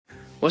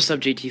What's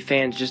up, JT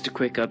fans? Just a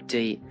quick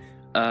update.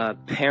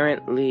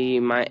 Apparently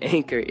my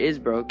Anchor is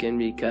broken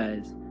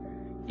because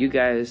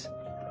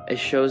it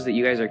shows that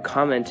you guys are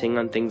commenting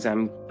on things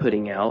I'm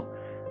putting out,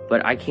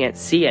 but I can't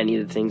see any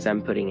of the things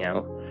I'm putting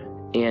out,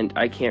 and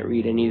I can't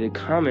read any of the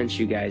comments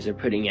you guys are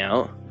putting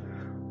out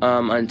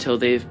until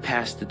they've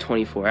passed the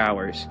 24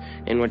 hours,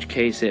 in which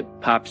case it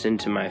pops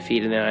into my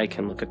feed and then I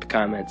can look at the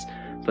comments.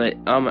 But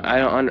I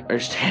don't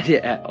understand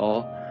it at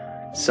all,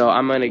 so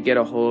I'm gonna get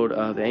a hold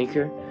of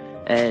Anchor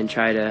and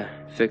try to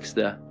fix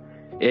the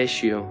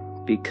issue,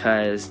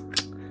 because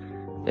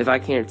if I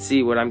can't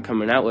see what I'm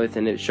coming out with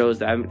and it shows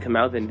that I haven't come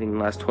out with anything in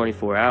the last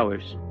 24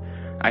 hours,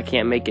 I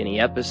can't make any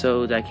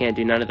episodes, I can't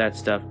do none of that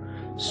stuff.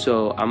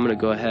 So I'm gonna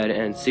go ahead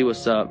and see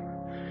what's up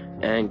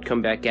and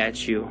come back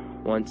at you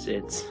once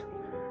it's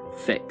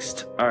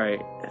fixed.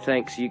 Alright,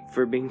 thanks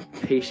for being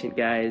patient,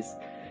 guys.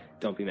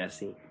 Don't be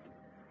messy.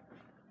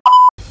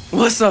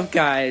 What's up,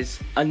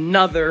 guys?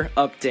 Another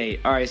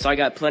update. Alright, so I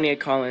got plenty of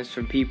call-ins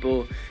from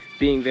people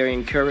being very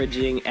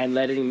encouraging and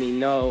letting me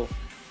know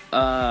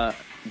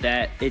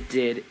that it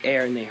did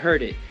air and they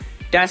heard it.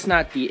 That's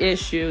not the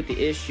issue. The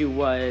issue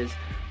was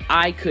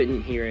I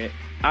couldn't hear it,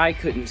 I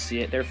couldn't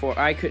see it, therefore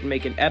I couldn't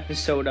make an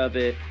episode of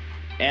it,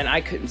 and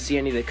I couldn't see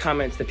any of the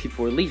comments that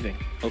people were leaving,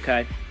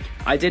 okay?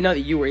 I did know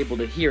that you were able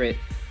to hear it,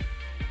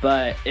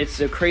 but it's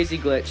a crazy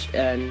glitch,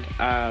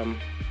 and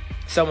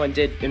someone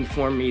did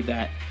inform me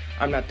that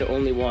I'm not the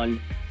only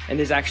one, and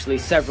there's actually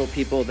several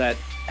people that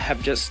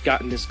have just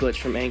gotten this glitch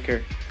from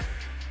Anchor.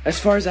 As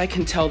far as I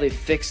can tell, they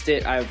fixed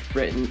it. I've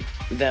written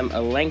them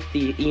a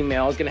lengthy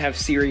email. I was gonna have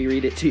Siri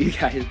read it to you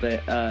guys,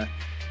 but that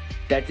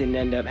didn't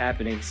end up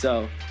happening.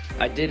 So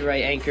I did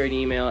write Anchor an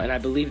email, and I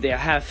believe they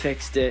have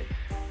fixed it.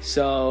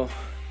 So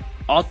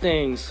all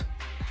things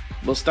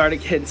will start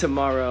again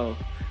tomorrow.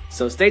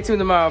 So stay tuned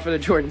tomorrow for the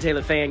Jordan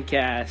Taylor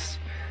Fancast.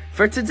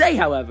 For today,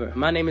 however,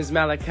 my name is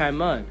Malachi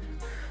Munn.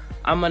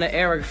 I'm gonna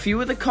air a few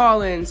of the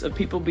call-ins of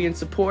people being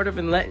supportive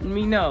and letting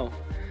me know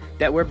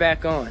that we're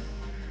back on.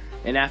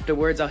 And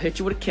afterwards, I'll hit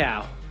you with a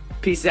cow.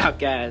 Peace out,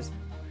 guys.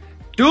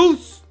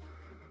 Deuce!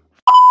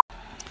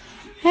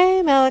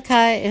 Hey,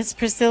 Malachi, it's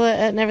Priscilla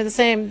at Never the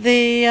Same.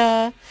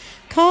 The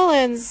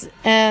call-ins,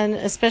 and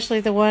especially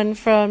the one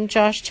from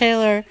Josh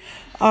Taylor,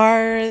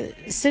 are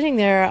sitting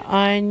there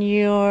on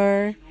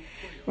your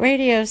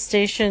radio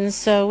station,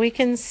 so we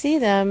can see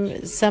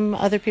them. Some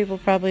other people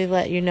probably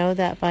let you know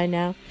that by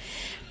now.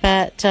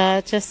 But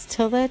just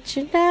to let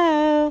you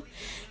know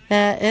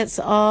that it's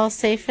all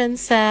safe and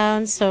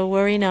sound, so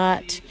worry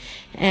not.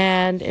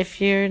 And if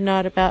you're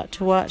not about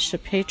to watch the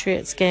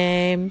Patriots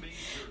game,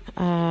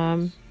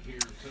 I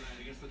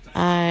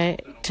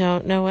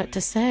don't know what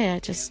to say. I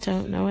just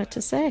don't know what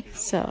to say.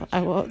 So I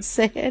won't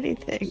say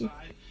anything.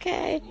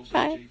 Okay,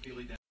 bye.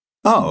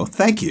 Oh,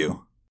 thank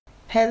you.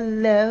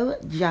 Hello,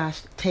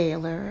 Josh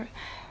Taylor.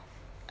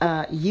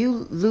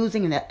 You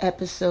losing an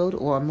episode,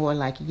 or more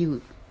like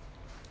you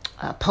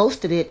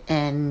posted it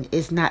and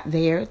it's not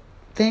there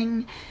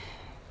thing,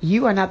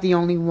 you are not the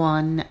only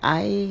one.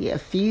 A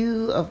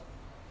few of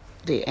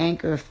the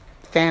Anchor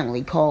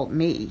family called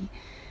me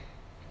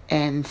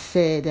and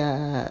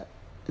said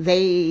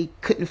they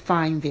couldn't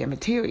find their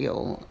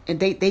material. And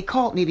they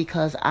called me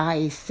because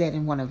I said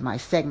in one of my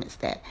segments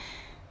that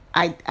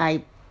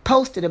I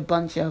posted a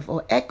bunch of,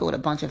 or echoed a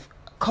bunch of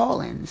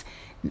call-ins,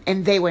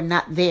 and they were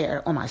not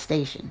there on my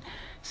station.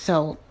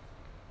 So,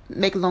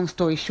 make a long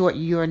story short,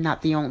 you're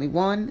not the only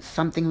one.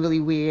 Something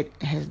really weird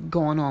has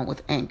gone on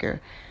with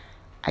Anchor,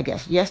 I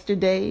guess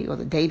yesterday or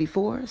the day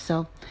before.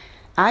 So,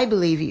 I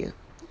believe you.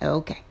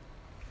 Okay.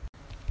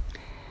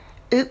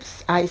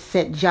 Oops, I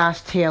said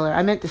Josh Taylor.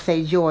 I meant to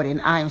say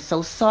Jordan. I am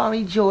so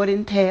sorry,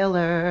 Jordan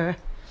Taylor.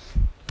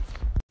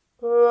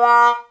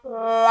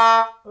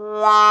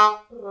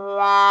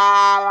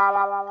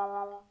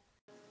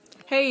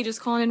 Hey,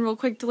 just calling in real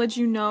quick to let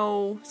you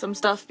know some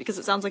stuff, because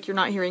it sounds like you're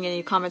not hearing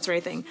any comments or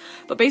anything.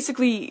 But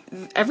basically,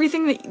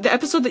 everything the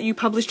episode that you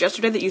published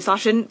yesterday that you thought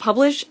shouldn't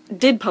publish,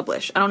 did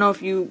publish. I don't know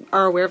if you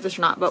are aware of this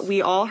or not, but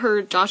we all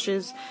heard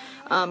Josh's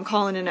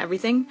call-in and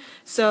everything.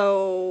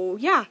 So,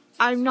 yeah,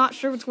 I'm not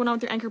sure what's going on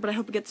with your Anchor, but I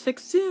hope it gets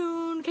fixed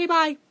soon. Okay,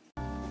 bye.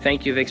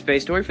 Thank you, Vic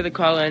Space Story, for the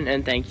call-in,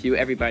 and thank you,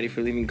 everybody,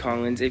 for leaving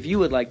call-ins. If you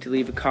would like to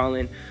leave a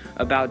call-in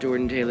about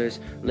Jordan Taylor's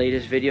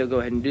latest video, go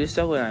ahead and do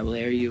so, and I will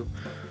air you.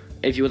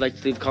 If you would like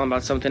to leave a comment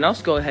about something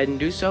else, go ahead and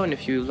do so. And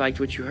if you liked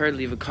what you heard,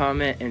 leave a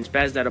comment and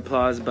spaz that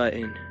applause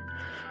button.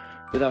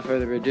 Without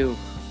further ado,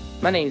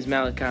 my name is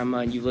Malachi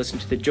Munn. You've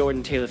listened to the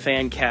Jordan Taylor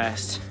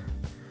Fancast.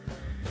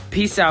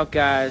 Peace out,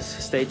 guys.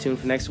 Stay tuned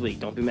for next week.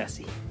 Don't be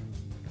messy.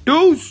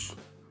 Deuce!